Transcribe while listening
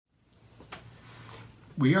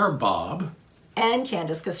We are Bob and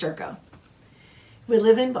Candace Kosterko. We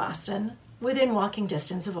live in Boston, within walking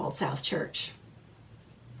distance of Old South Church.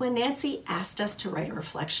 When Nancy asked us to write a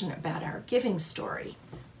reflection about our giving story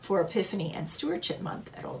for Epiphany and Stewardship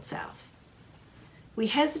Month at Old South, we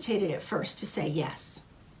hesitated at first to say yes,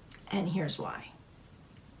 and here's why.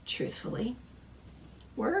 Truthfully,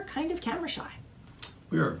 we're kind of camera shy.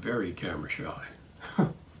 We are very camera shy.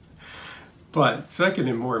 But second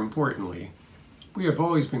and more importantly, we have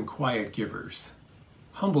always been quiet givers,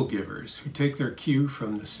 humble givers who take their cue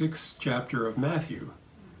from the 6th chapter of Matthew.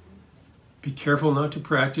 Be careful not to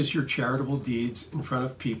practice your charitable deeds in front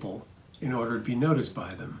of people in order to be noticed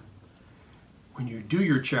by them. When you do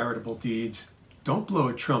your charitable deeds, don't blow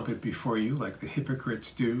a trumpet before you like the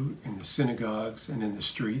hypocrites do in the synagogues and in the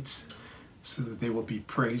streets, so that they will be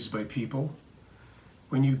praised by people.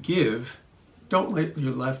 When you give, don't let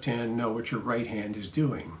your left hand know what your right hand is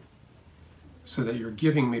doing, so that your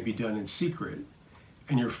giving may be done in secret,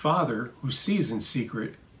 and your Father, who sees in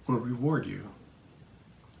secret, will reward you.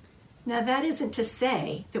 Now, that isn't to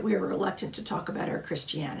say that we are reluctant to talk about our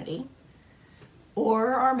Christianity,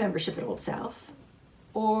 or our membership at Old South,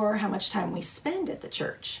 or how much time we spend at the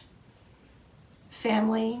church.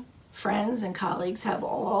 Family, friends, and colleagues have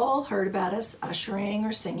all heard about us ushering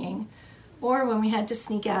or singing, or when we had to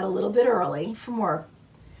sneak out a little bit early from work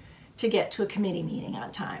to get to a committee meeting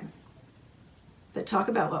on time. But talk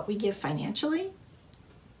about what we give financially,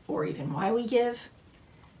 or even why we give,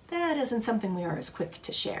 that isn't something we are as quick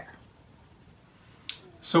to share.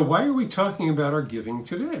 So why are we talking about our giving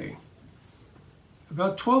today?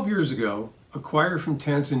 About 12 years ago, a choir from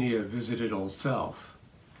Tanzania visited Old South.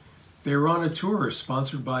 They were on a tour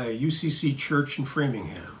sponsored by a UCC church in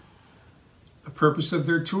Framingham. The purpose of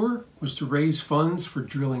their tour was to raise funds for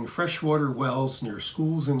drilling freshwater wells near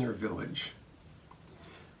schools in their village.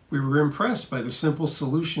 We were impressed by the simple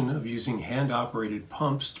solution of using hand-operated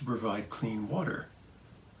pumps to provide clean water.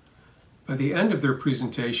 By the end of their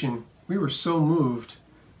presentation, we were so moved,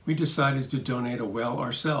 we decided to donate a well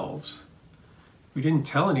ourselves. We didn't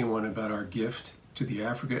tell anyone about our gift to the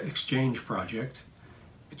Africa Exchange Project.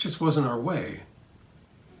 It just wasn't our way.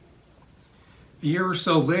 A year or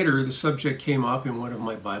so later, the subject came up in one of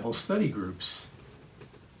my Bible study groups.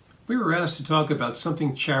 We were asked to talk about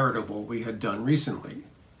something charitable we had done recently.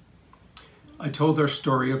 I told our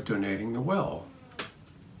story of donating the well.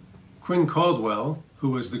 Quinn Caldwell,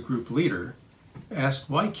 who was the group leader,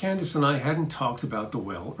 asked why Candace and I hadn't talked about the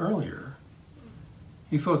well earlier.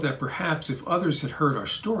 He thought that perhaps if others had heard our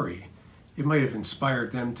story, it might have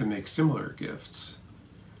inspired them to make similar gifts.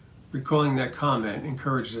 Recalling that comment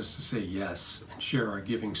encouraged us to say yes and share our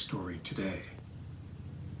giving story today.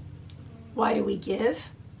 Why do we give?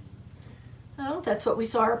 Well, that's what we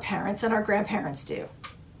saw our parents and our grandparents do.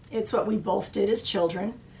 It's what we both did as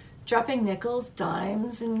children, dropping nickels,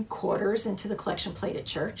 dimes, and quarters into the collection plate at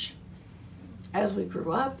church. As we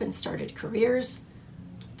grew up and started careers,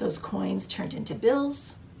 those coins turned into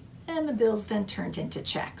bills, and the bills then turned into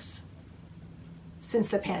checks. Since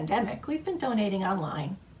the pandemic, we've been donating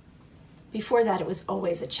online. Before that, it was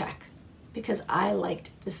always a check, because I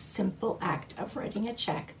liked the simple act of writing a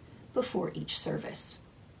check before each service.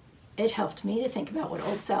 It helped me to think about what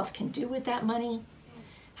Old South can do with that money,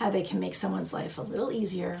 how they can make someone's life a little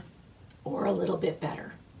easier or a little bit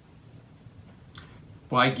better.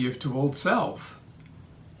 Why give to Old South?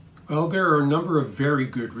 Well, there are a number of very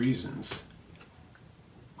good reasons.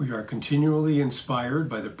 We are continually inspired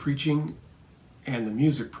by the preaching and the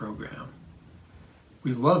music program.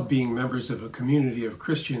 We love being members of a community of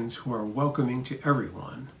Christians who are welcoming to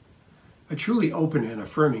everyone, a truly open and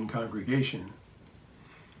affirming congregation.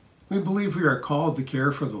 We believe we are called to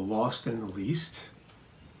care for the lost and the least,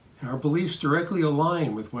 and our beliefs directly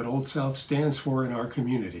align with what Old South stands for in our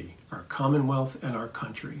community, our commonwealth, and our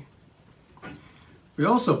country. We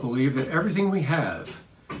also believe that everything we have,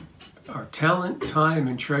 our talent, time,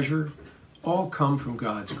 and treasure, all come from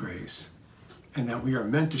God's grace, and that we are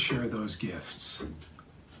meant to share those gifts.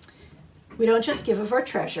 We don't just give of our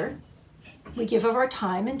treasure, we give of our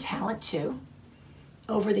time and talent too.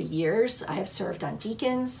 Over the years, I have served on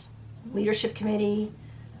deacons, leadership committee,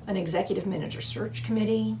 an executive manager search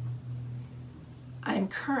committee. I am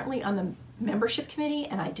currently on the membership committee,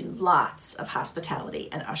 and I do lots of hospitality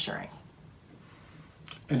and ushering.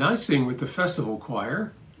 And I sing with the festival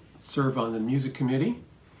choir, serve on the music committee.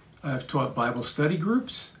 I have taught Bible study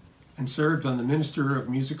groups and served on the Minister of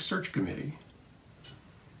Music Search Committee.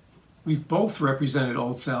 We've both represented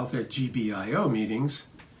Old South at GBIO meetings.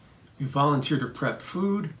 We volunteer to prep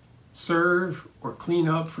food, serve, or clean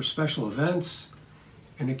up for special events,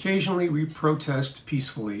 and occasionally we protest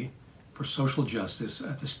peacefully for social justice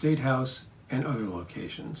at the State House and other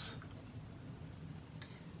locations.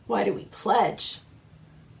 Why do we pledge?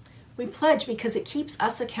 We pledge because it keeps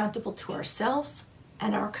us accountable to ourselves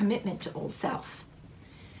and our commitment to Old South.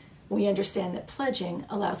 We understand that pledging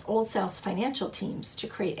allows Old South's financial teams to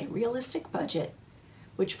create a realistic budget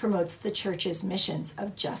which promotes the church's missions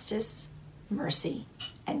of justice, mercy,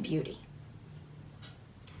 and beauty.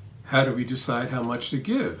 How do we decide how much to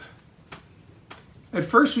give? At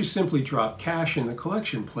first, we simply dropped cash in the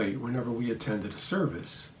collection plate whenever we attended a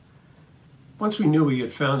service. Once we knew we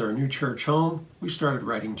had found our new church home, we started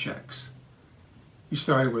writing checks. We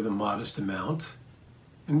started with a modest amount,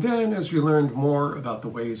 and then as we learned more about the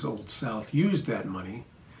ways Old South used that money,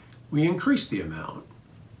 we increased the amount.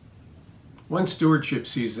 One stewardship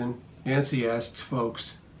season, Nancy asked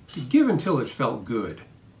folks to give until it felt good.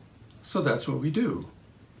 So that's what we do.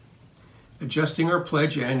 Adjusting our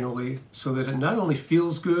pledge annually so that it not only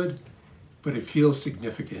feels good, but it feels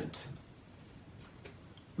significant.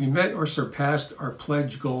 We met or surpassed our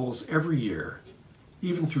pledge goals every year,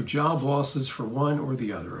 even through job losses for one or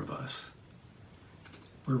the other of us.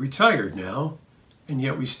 We're retired now, and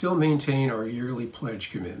yet we still maintain our yearly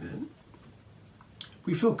pledge commitment.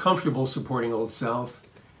 We feel comfortable supporting Old South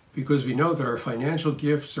because we know that our financial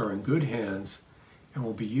gifts are in good hands and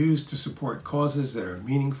will be used to support causes that are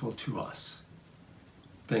meaningful to us.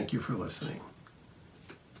 Thank you for listening.